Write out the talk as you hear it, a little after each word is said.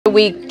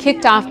We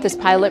kicked off this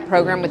pilot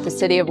program with the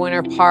City of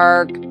Winter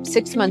Park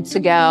 6 months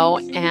ago,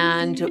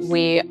 and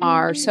we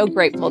are so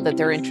grateful that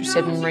they're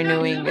interested in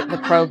renewing the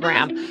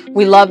program.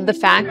 We love the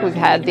fact we've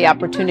had the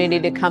opportunity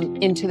to come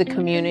into the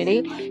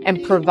community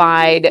and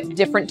provide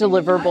different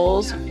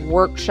deliverables,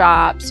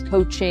 workshops,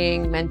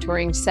 coaching,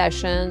 mentoring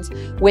sessions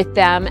with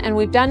them, and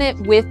we've done it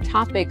with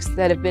topics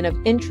that have been of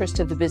interest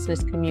to the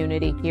business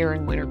community here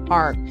in Winter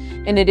Park.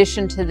 In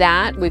addition to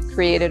that, we've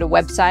created a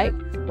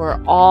website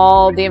where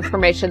all the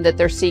information that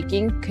they're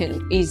seeking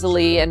can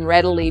easily and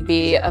readily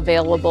be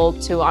available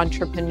to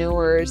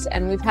entrepreneurs,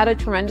 and we've had a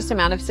tremendous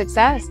amount of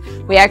success.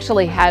 We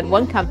actually had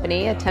one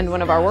company attend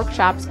one of our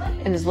workshops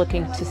and is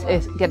looking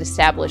to get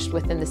established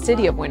within the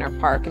city of Winter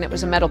Park, and it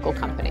was a medical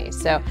company.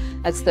 So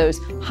that's those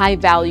high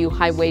value,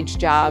 high wage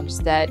jobs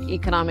that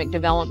economic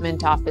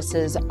development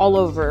offices all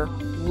over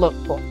look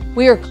for.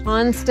 We are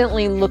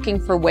constantly looking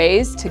for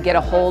ways to get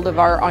a hold of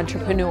our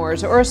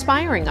entrepreneurs or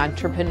aspiring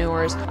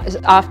entrepreneurs.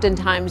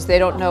 Oftentimes they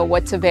don't know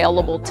what's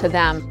available to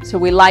them, so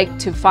we like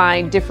to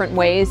find different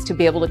ways to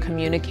be able to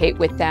communicate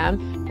with them,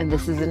 and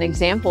this is an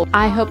example.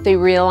 I hope they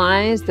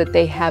realize that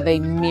they have a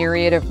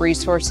myriad of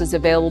resources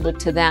available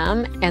to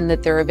them and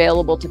that they're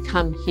available to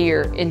come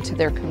here into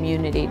their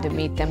community to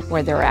meet them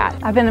where they're at.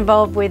 I've been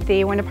involved with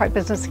the Winter Park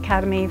Business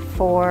Academy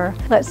for,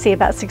 about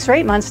 6 or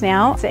 8 months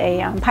now. It's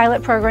a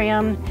pilot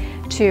program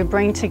to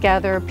bring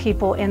together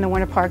people in the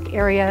Winter Park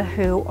area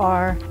who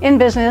are in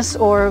business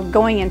or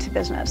going into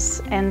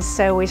business. And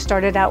so we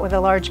started out with a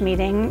large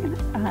meeting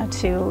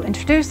to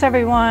introduce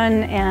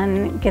everyone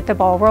and get the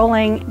ball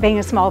rolling. Being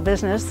a small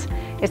business,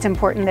 it's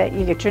important that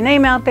you get your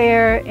name out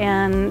there,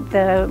 and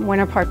the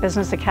Winter Park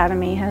Business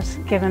Academy has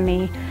given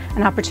me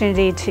an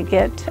opportunity to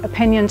get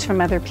opinions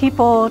from other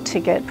people, to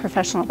get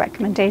professional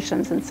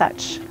recommendations and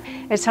such.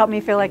 It's helped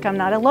me feel like I'm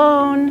not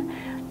alone.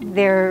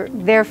 They're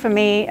there for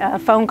me, a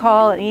phone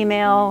call, an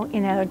email,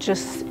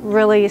 just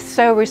really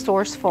so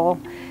resourceful.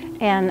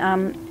 And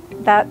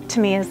that to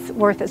me is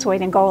worth its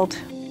weight in gold.